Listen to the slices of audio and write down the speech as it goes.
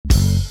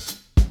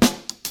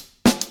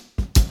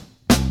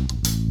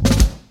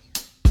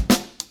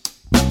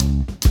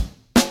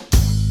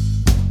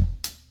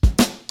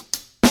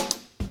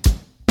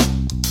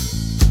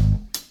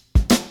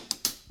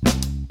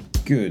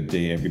Good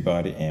day,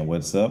 everybody, and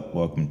what's up?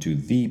 Welcome to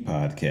the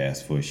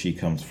podcast for She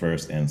Comes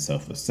First and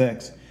Selfless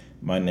Sex.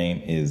 My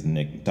name is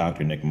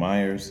Dr. Nick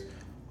Myers.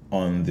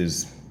 On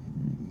this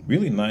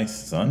really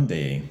nice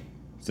Sunday,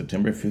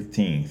 September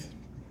 15th,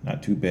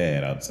 not too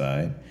bad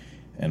outside.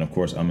 And of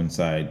course, I'm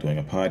inside doing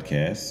a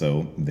podcast,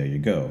 so there you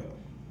go.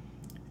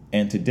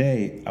 And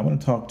today, I want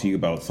to talk to you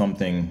about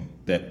something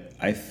that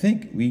I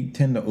think we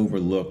tend to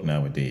overlook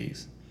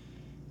nowadays,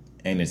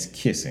 and it's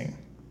kissing.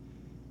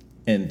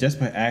 And just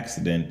by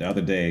accident, the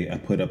other day, I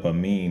put up a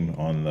meme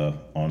on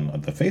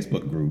the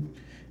Facebook group,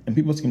 and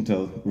people seem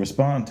to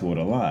respond to it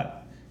a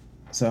lot.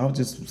 So I was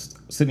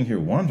just sitting here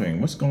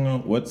wondering, what's going on?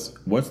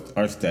 What's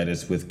our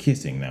status with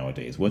kissing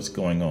nowadays? What's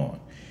going on?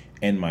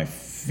 And my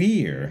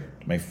fear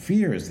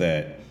is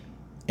that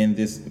in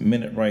this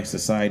minute right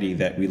society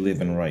that we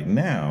live in right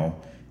now,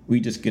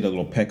 we just get a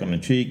little peck on the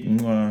cheek,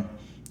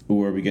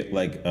 or we get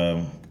like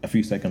a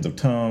few seconds of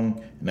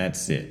tongue, and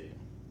that's it.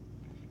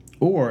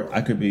 Or I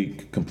could be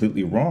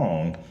completely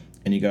wrong,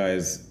 and you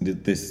guys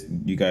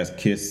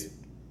kiss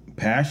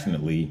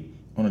passionately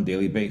on a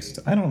daily basis.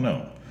 I don't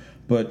know.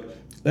 But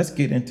let's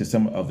get into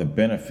some of the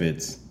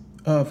benefits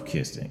of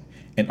kissing.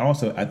 And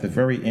also, at the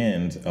very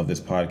end of this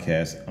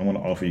podcast, I want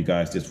to offer you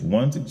guys just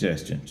one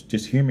suggestion.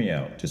 Just hear me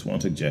out. Just one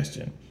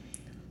suggestion.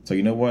 So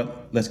you know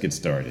what? Let's get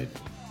started.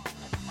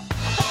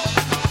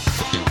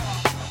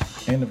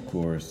 And of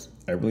course,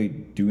 I really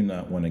do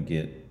not want to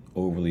get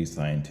overly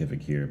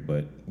scientific here,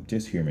 but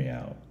just hear me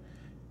out.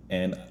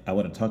 And I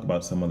want to talk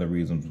about some of the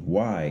reasons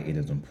why it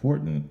is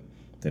important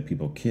that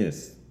people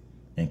kiss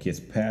and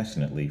kiss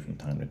passionately from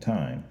time to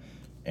time.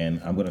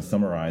 And I'm going to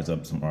summarize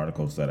up some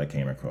articles that I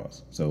came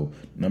across. So,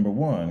 number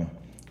one,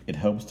 it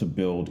helps to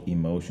build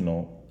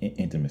emotional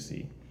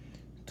intimacy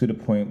to the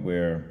point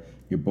where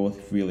you're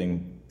both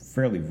feeling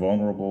fairly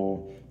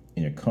vulnerable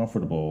and you're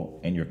comfortable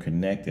and you're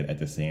connected at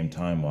the same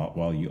time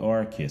while you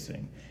are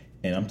kissing.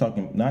 And I'm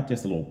talking not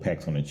just a little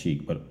pecks on the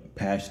cheek, but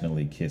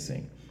passionately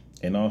kissing.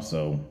 And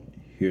also,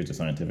 here's the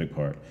scientific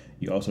part,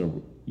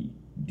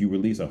 you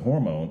release a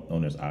hormone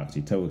known as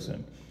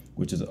oxytocin,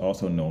 which is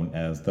also known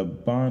as the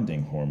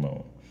bonding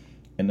hormone.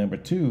 And number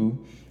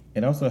two,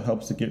 it also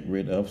helps to get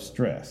rid of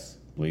stress.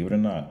 Believe it or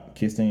not,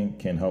 kissing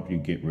can help you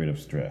get rid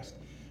of stress.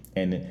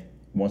 And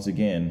once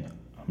again,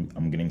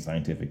 I'm getting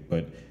scientific,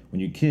 but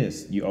when you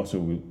kiss, you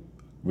also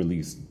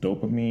release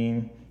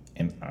dopamine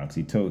and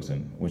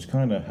oxytocin, which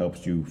kind of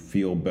helps you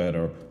feel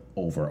better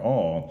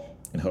overall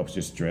and helps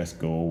your stress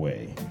go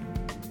away.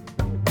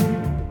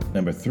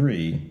 Number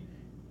three,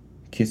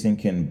 kissing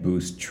can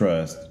boost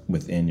trust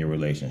within your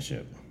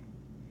relationship.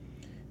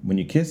 When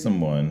you kiss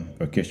someone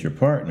or kiss your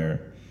partner,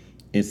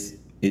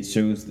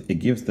 it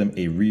gives them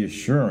a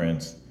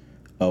reassurance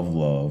of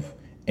love,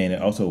 and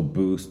it also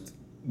boosts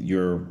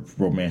your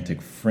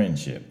romantic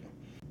friendship.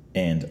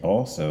 And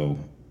also,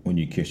 when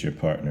you kiss your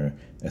partner,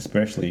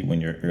 especially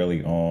when you're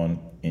early on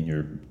in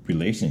your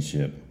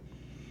relationship,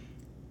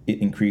 it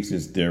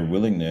increases their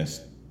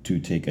willingness to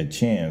take a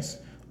chance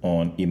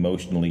on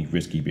emotionally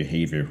risky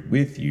behavior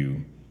with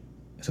you.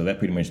 So that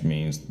pretty much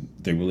means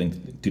they're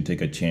willing to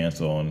take a chance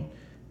on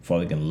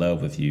falling in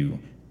love with you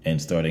and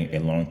starting a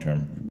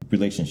long-term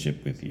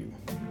relationship with you.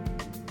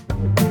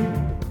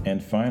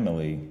 And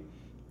finally,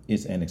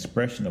 it's an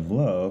expression of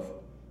love,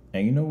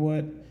 and you know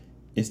what?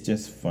 It's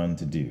just fun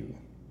to do.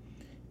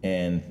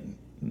 And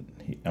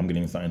I'm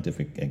getting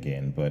scientific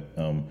again, but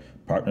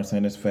partner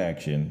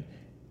satisfaction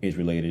is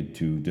related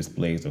to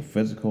displays of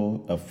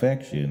physical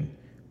affection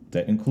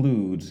that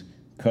includes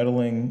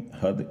cuddling,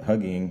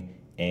 hugging,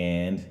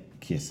 and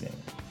kissing.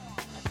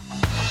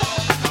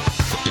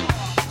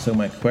 So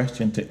my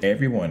question to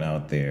everyone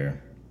out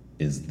there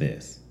is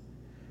this.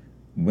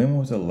 When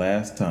was the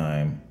last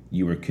time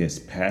you were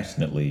kissed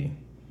passionately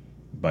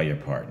by your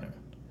partner?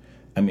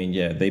 I mean,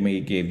 yeah, they may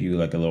give you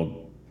like a little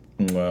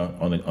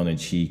on the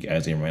cheek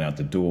as they ran out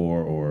the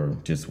door or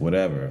just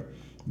whatever.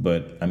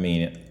 But I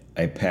mean,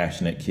 a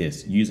passionate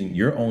kiss, using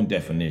your own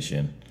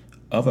definition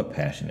of a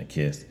passionate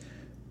kiss,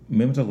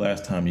 when was the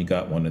last time you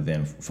got one of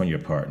them from your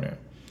partner?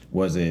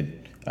 Was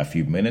it a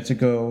few minutes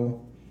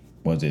ago?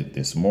 Was it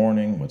this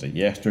morning? Was it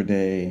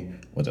yesterday?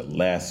 Was it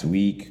last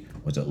week?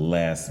 Was it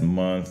last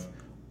month?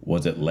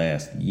 Was it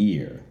last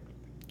year?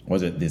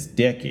 Was it this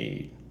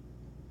decade?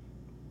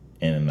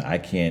 And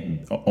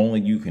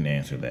only you can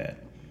answer that.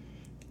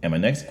 And my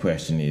next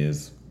question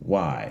is,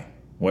 why?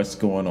 What's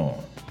going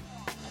on?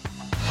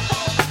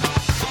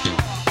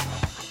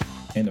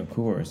 And of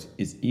course,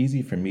 it's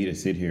easy for me to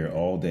sit here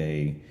all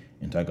day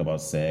and talk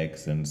about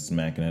sex and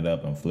smacking it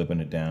up and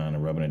flipping it down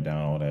and rubbing it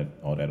down,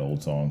 all that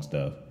old song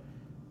stuff.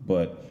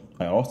 But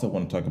I also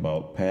want to talk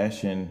about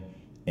passion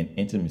and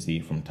intimacy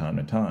from time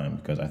to time,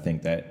 because I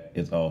think that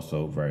is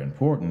also very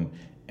important.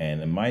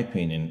 And in my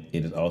opinion,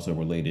 it is also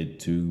related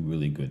to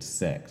really good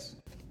sex.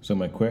 So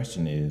my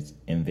question is,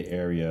 in the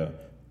area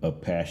of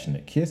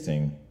passionate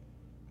kissing,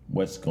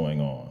 what's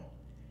going on?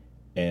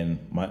 And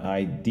my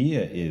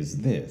idea is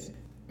this.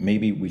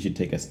 Maybe we should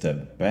take a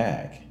step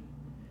back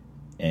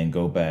and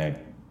go back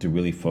to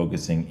really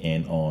focusing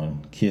in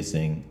on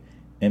kissing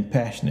and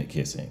passionate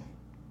kissing.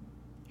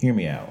 Hear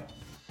me out.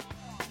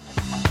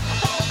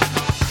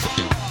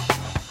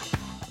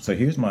 So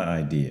here's my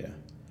idea.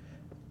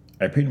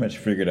 I pretty much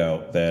figured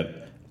out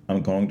that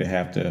I'm going to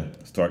have to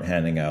start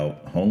handing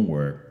out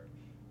homework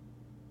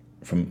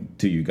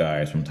to you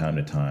guys from time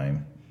to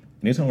time.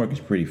 And this homework is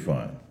pretty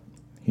fun.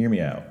 Hear me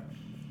out.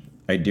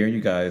 I dare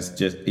you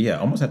guys I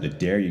almost have to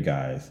dare you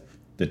guys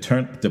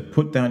to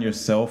put down your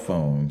cell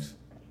phones,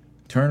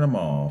 turn them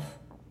off,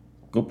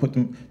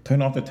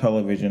 turn off the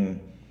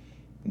television,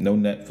 no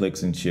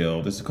Netflix and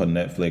chill. This is called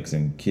Netflix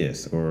and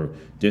kiss, or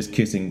just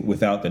kissing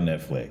without the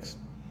Netflix.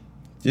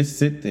 Just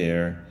sit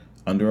there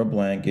under a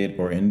blanket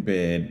or in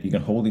bed. You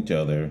can hold each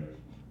other,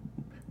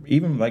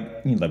 even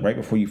like right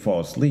before you fall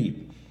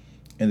asleep,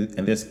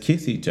 and just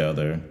kiss each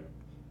other.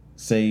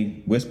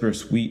 Whisper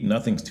sweet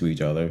nothings to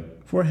each other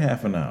for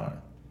half an hour.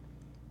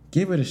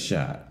 Give it a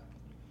shot.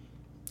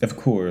 Of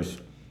course,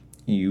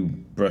 you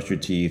brush your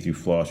teeth, you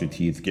floss your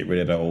teeth, get rid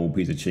of that old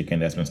piece of chicken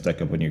that's been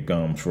stuck up in your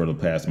gums for the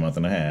past month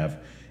and a half.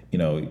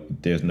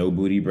 There's no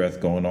booty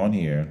breath going on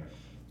here.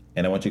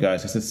 And I want you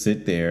guys just to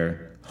sit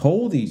there,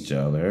 hold each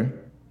other.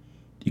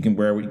 You can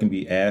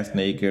be ass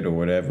naked or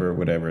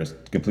whatever. It's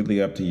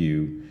completely up to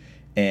you.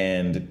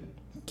 And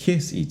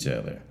kiss each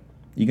other.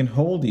 You can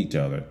hold each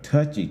other,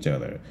 touch each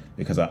other,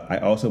 because I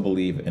also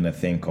believe in a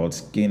thing called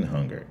skin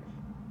hunger.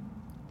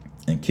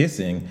 And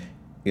kissing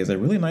is a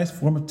really nice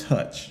form of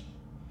touch.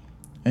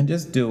 And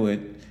just do it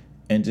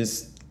and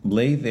just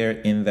lay there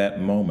in that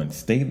moment.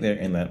 Stay there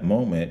in that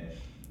moment.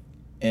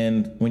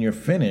 And when you're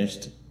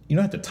finished, you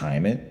don't have to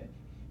time it,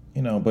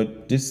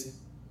 but just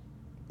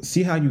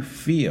see how you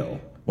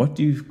feel. What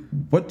do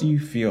you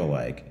feel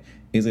like?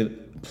 Is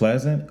it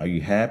pleasant? Are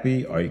you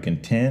happy? Are you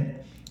content?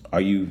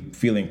 Are you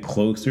feeling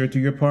closer to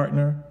your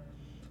partner?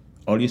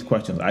 All these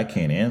questions I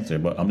can't answer,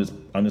 but I'm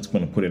just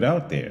going to put it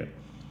out there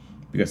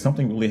because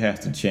something really has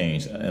to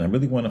change, and I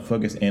really want to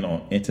focus in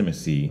on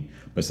intimacy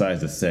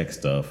besides the sex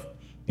stuff.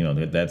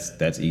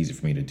 That's easy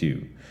for me to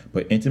do,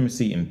 but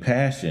intimacy and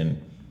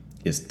passion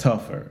is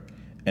tougher,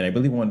 and I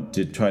really want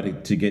to try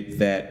to get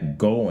that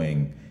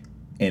going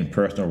in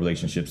personal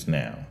relationships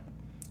now.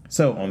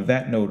 So on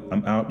that note,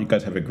 I'm out. You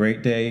guys have a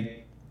great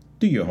day.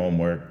 Do your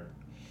homework.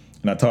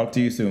 And I'll talk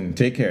to you soon.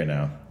 Take care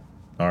now.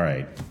 All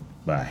right.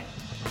 Bye.